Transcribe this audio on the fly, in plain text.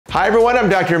Hi everyone, I'm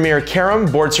Dr.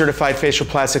 Karam, board certified facial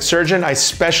plastic surgeon. I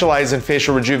specialize in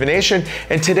facial rejuvenation,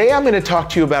 and today I'm going to talk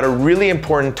to you about a really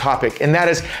important topic, and that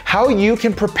is how you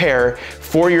can prepare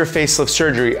for your facelift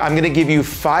surgery. I'm going to give you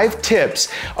 5 tips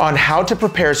on how to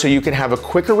prepare so you can have a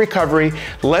quicker recovery,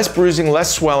 less bruising,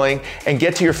 less swelling, and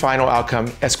get to your final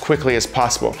outcome as quickly as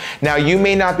possible. Now, you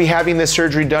may not be having this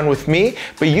surgery done with me,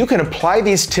 but you can apply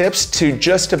these tips to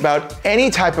just about any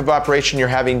type of operation you're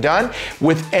having done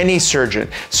with any surgeon.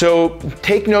 So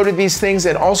take note of these things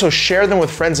and also share them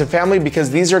with friends and family, because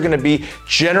these are going to be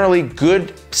generally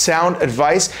good, sound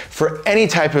advice for any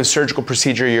type of surgical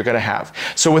procedure you're going to have.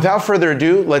 So without further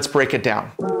ado, let's break it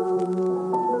down.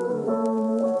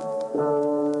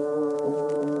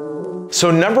 So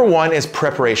number 1 is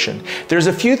preparation. There's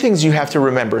a few things you have to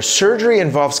remember. Surgery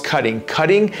involves cutting.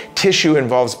 Cutting tissue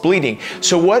involves bleeding.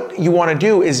 So what you want to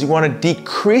do is you want to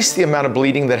decrease the amount of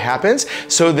bleeding that happens,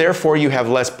 so therefore you have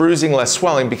less bruising, less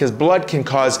swelling, because blood can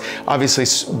cause obviously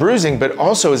bruising, but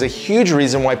also is a huge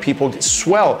reason why people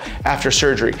swell after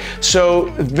surgery. So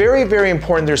very, very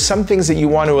important. There's some things that you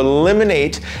want to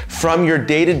eliminate from your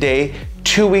day-to-day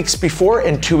 2 weeks before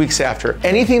and 2 weeks after.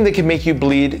 Anything that can make you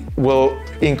bleed will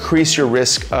increase your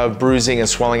risk of bruising and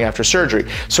swelling after surgery.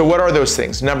 So what are those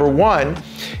things? Number 1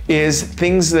 is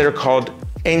things that are called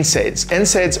NSAIDs.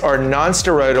 NSAIDs are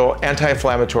non-steroidal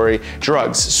anti-inflammatory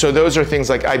drugs. So those are things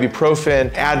like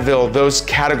ibuprofen, Advil, those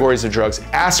categories of drugs.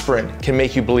 Aspirin can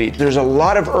make you bleed. There's a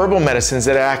lot of herbal medicines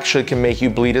that actually can make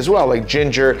you bleed as well, like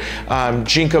ginger,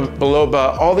 ginkgo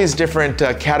biloba, all these different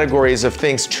categories of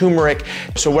things, turmeric.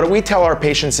 So what we tell our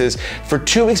patients is for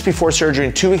 2 weeks before surgery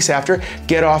and 2 weeks after,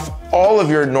 get off all of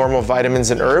your normal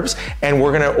vitamins and herbs, and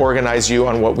we're gonna organize you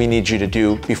on what we need you to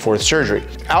do before surgery.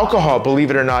 Alcohol, believe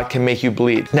it or not, can make you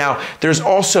bleed. Now, there's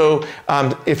also,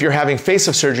 if you're having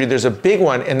facelift surgery, there's a big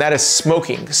one, and that is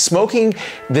smoking. Smoking,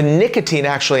 the nicotine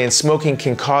actually in smoking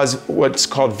can cause what's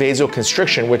called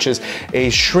vasoconstriction, which is a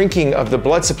shrinking of the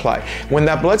blood supply. When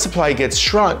that blood supply gets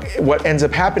shrunk, what ends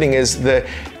up happening is the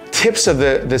tips of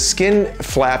the skin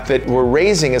flap that we're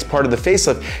raising as part of the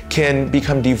facelift can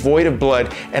become devoid of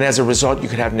blood, and as a result you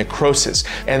could have necrosis.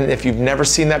 And if you've never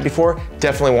seen that before,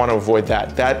 definitely want to avoid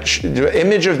that. The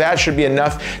image of that should be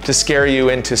enough to scare you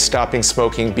into stopping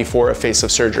smoking before a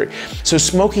facelift surgery. So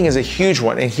smoking is a huge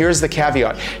one, and here's the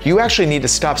caveat. You actually need to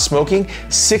stop smoking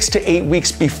 6 to 8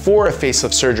 weeks before a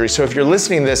facelift surgery. So if you're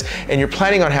listening to this and you're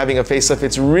planning on having a facelift,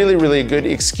 it's really, really a good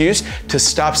excuse to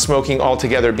stop smoking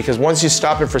altogether, because once you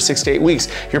stop it for 6 to 8 weeks,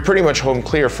 you're pretty much home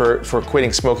clear for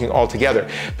quitting smoking altogether.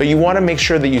 But you want to make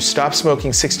sure that you stop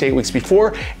smoking 6 to 8 weeks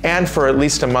before and for at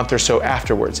least a month or so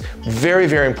afterwards. Very,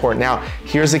 very important. Now,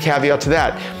 here's the caveat to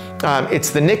that.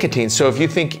 It's the nicotine. So if you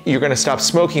think you're going to stop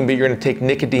smoking, but you're going to take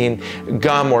nicotine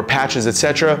gum or patches,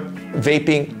 etc.,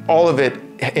 vaping, all of it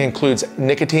includes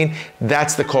nicotine,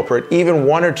 that's the culprit. Even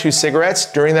 1 or 2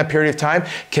 cigarettes during that period of time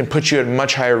can put you at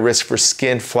much higher risk for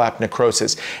skin flap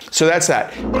necrosis. So that's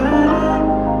that.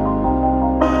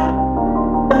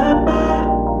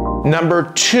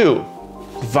 Number 2,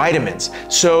 vitamins.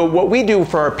 So what we do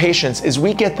for our patients is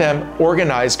we get them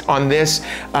organized on this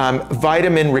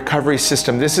vitamin recovery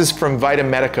system. This is from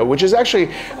Vitamedica, which is actually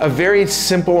a very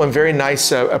simple and very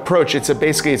nice approach.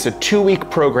 Basically it's a 2-week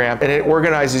program, and it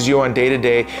organizes you on day to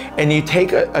day, and you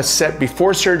take a set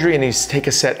before surgery and you take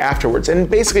a set afterwards. And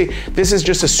basically this is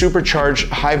just a supercharged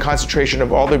high concentration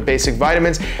of all the basic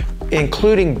vitamins,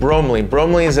 including bromelain.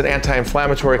 Bromelain is an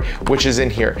anti-inflammatory, which is in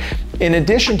here. In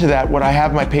addition to that, what I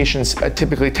have my patients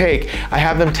typically take, I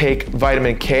have them take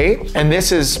vitamin K, and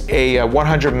this is a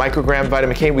 100 microgram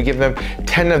vitamin K. We give them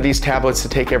 10 of these tablets to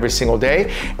take every single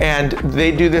day, and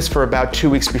they do this for about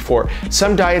 2 weeks before.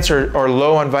 Some diets are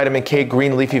low on vitamin K,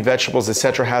 green leafy vegetables,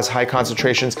 etc., has high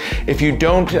concentrations. If you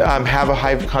don't have a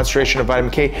high concentration of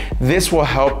vitamin K, this will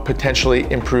help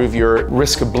potentially improve your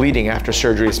risk of bleeding after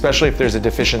surgery, especially if there's a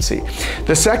deficiency.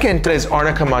 The second is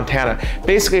Arnica montana.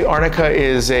 Basically, Arnica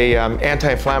is a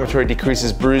anti-inflammatory,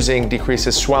 decreases bruising,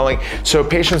 decreases swelling. So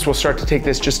patients will start to take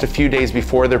this just a few days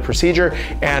before their procedure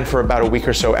and for about a week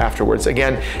or so afterwards.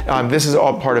 Again, this is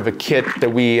all part of a kit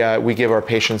that we give our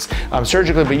patients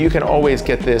surgically, but you can always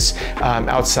get this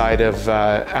outside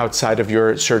of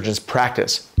your surgeon's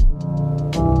practice.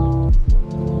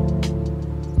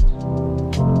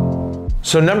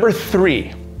 So number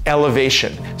 3,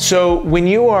 elevation. So when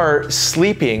you are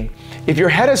sleeping, if your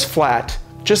head is flat,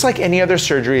 Just like any other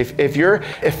surgery, if your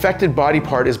affected body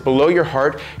part is below your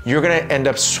heart, you're gonna end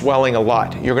up swelling a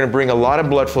lot. You're gonna bring a lot of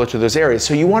blood flow to those areas.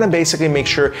 So you wanna basically make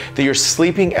sure that you're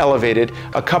sleeping elevated,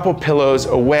 a couple pillows,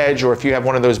 a wedge, or if you have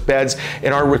one of those beds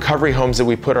in our recovery homes that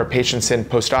we put our patients in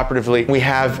post-operatively, we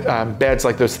have beds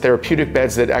like those therapeutic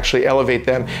beds that actually elevate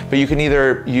them, but you can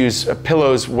either use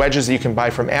pillows, wedges that you can buy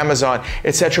from Amazon,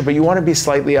 etc. But you wanna be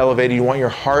slightly elevated. You want your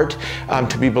heart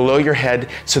to be below your head,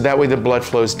 so that way the blood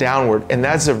flows downward. And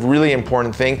that's a really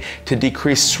important thing to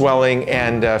decrease swelling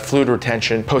and fluid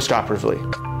retention post-operatively.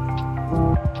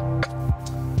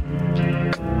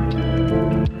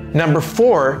 Number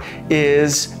 4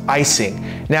 is icing.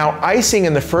 Now, icing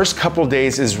in the first couple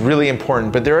days is really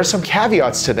important, but there are some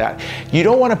caveats to that. You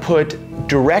don't want to put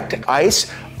direct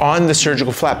ice on the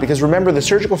surgical flap, because remember, the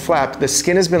surgical flap, the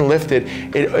skin has been lifted,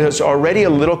 it is already a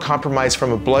little compromised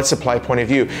from a blood supply point of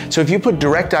view. So if you put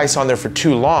direct ice on there for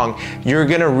too long, you're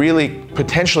gonna really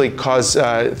potentially cause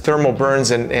thermal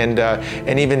burns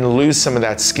and even lose some of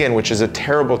that skin, which is a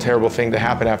terrible, terrible thing to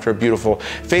happen after a beautiful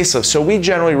facelift. So we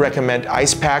generally recommend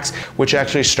ice packs, which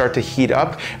actually start to heat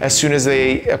up as soon as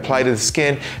they apply to the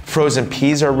skin. Frozen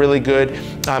peas are really good.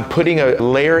 Putting a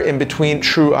layer in between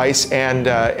true ice and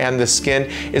the skin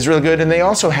is really good. And they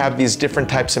also have these different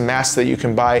types of masks that you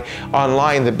can buy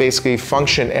online that basically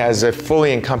function as a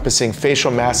fully encompassing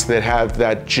facial mask that have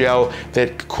that gel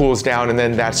that cools down, and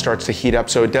then that starts to heat up,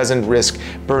 so it doesn't risk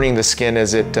burning the skin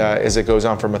as it goes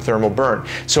on from a thermal burn.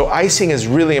 So icing is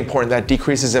really important. That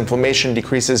decreases inflammation,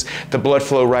 decreases the blood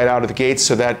flow right out of the gates,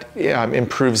 so that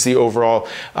improves the overall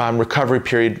recovery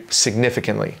period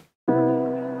significantly.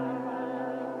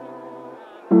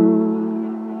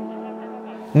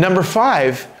 Number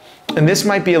 5, and this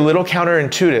might be a little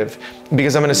counterintuitive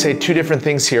because I'm going to say two different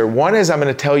things here. One is I'm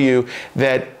going to tell you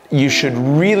that you should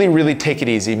really, really take it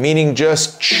easy, meaning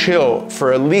just chill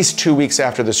for at least 2 weeks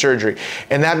after the surgery.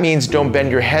 And that means don't bend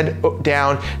your head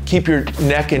down, keep your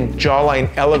neck and jawline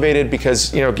elevated,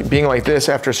 because being like this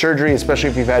after surgery, especially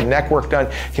if you've had neck work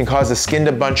done, can cause the skin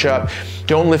to bunch up.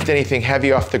 Don't lift anything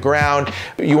heavy off the ground.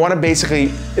 You want to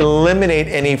basically eliminate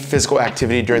any physical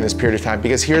activity during this period of time,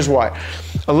 because here's why.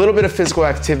 A little bit of physical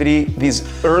activity,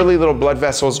 these early little blood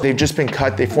vessels, they've just been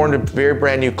cut, they formed a very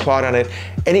brand new clot on it.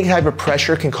 Any type of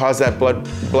pressure can cause that blood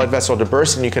vessel to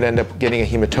burst, and you can end up getting a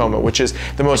hematoma, which is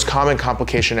the most common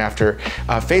complication after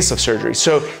facelift surgery.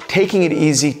 So taking it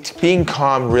easy, being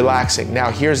calm, relaxing. Now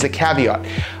here's the caveat.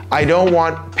 I don't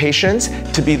want patients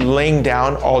to be laying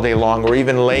down all day long or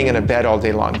even laying in a bed all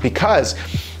day long, because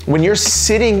when you're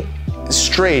sitting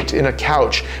straight in a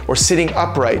couch or sitting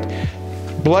upright,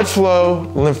 blood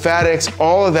flow, lymphatics,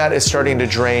 all of that is starting to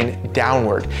drain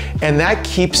downward. And that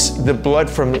keeps the blood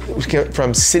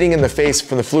from sitting in the face,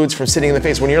 from the fluids from sitting in the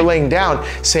face. When you're laying down,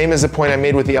 same as the point I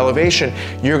made with the elevation,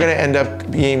 you're gonna end up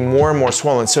being more and more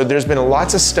swollen. So there's been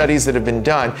lots of studies that have been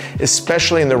done,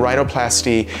 especially in the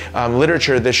rhinoplasty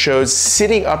literature, that shows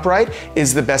sitting upright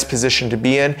is the best position to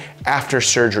be in after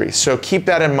surgery. So keep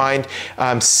that in mind.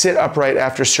 Sit upright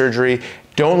after surgery.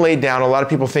 Don't lay down. A lot of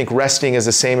people think resting is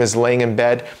the same as laying in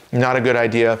bed. Not a good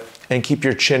idea. And keep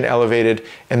your chin elevated.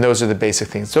 And those are the basic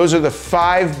things. Those are the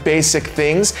 5 basic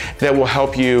things that will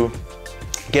help you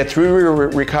get through your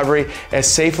recovery as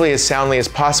safely, as soundly as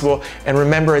possible. And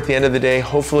remember, at the end of the day,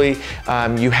 hopefully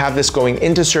you have this going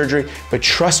into surgery, but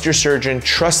trust your surgeon,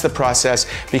 trust the process,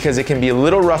 because it can be a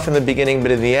little rough in the beginning,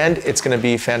 but in the end, it's gonna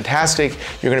be fantastic.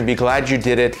 You're gonna be glad you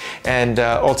did it, and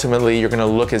ultimately, you're gonna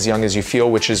look as young as you feel,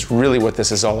 which is really what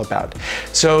this is all about.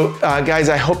 So guys,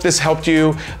 I hope this helped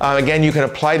you. Again, you can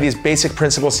apply these basic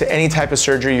principles to any type of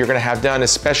surgery you're gonna have done,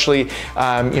 especially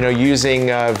using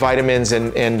vitamins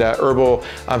and herbal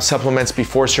supplements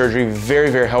before surgery.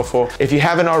 Very, very helpful. If you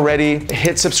haven't already,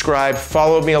 hit subscribe,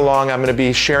 follow me along. I'm going to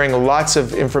be sharing lots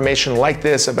of information like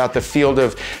this about the field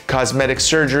of cosmetic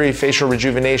surgery, facial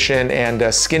rejuvenation, and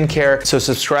skincare. So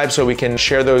subscribe so we can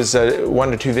share those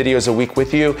 1 to 2 videos a week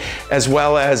with you, as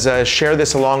well as share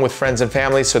this along with friends and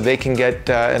family so they can get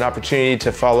an opportunity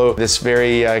to follow this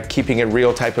very keeping it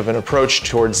real type of an approach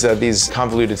towards these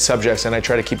convoluted subjects. And I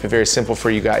try to keep it very simple for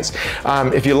you guys.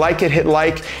 If you like it, hit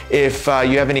like. If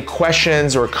you have any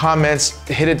questions or comments,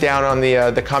 hit it down on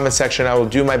the comment section. I will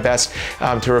do my best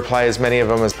to reply as many of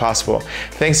them as possible.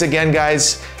 Thanks again,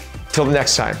 guys. Till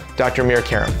next time, Dr.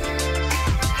 Karam.